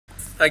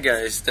Hi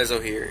guys,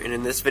 Dezo here, and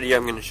in this video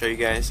I'm going to show you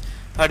guys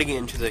how to get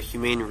into the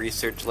Humane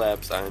Research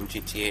Labs on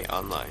GTA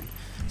Online.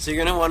 So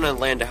you're going to want to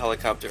land a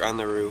helicopter on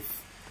the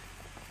roof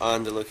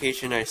on the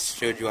location I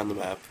showed you on the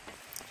map.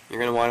 You're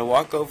going to want to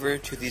walk over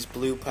to these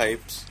blue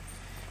pipes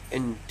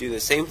and do the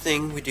same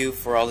thing we do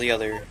for all the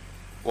other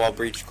wall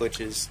breach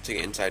glitches to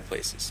get inside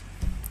places.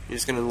 You're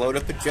just going to load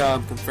up a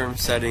job, confirm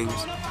settings,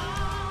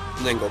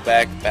 and then go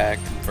back,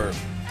 confirm.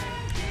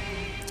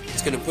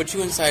 It's going to put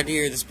you inside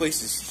here. This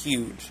place is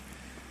huge.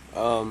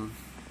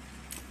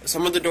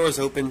 Some of the doors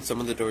open, some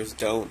of the doors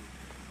don't.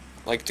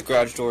 Like the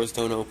garage doors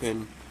don't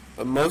open,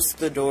 but most of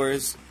the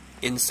doors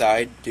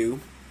inside do.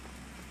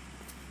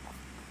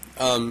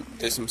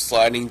 There's some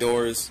sliding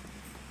doors,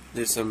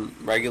 there's some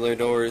regular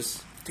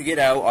doors. To get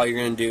out, all you're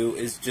going to do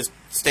is just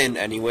stand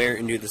anywhere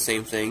and do the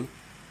same thing.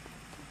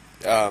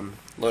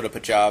 Load up a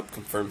job,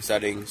 confirm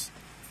settings,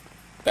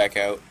 back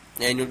out,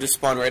 and you'll just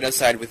spawn right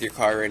outside with your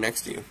car right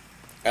next to you.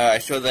 I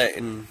showed that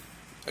in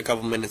a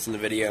couple minutes in the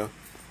video.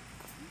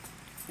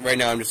 Right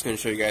now I'm just going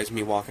to show you guys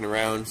me walking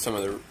around, some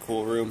of the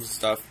cool rooms and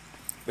stuff.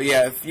 But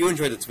yeah, if you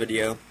enjoyed this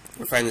video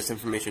or find this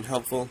information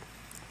helpful,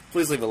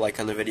 please leave a like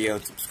on the video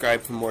and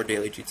subscribe for more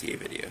daily GTA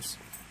videos.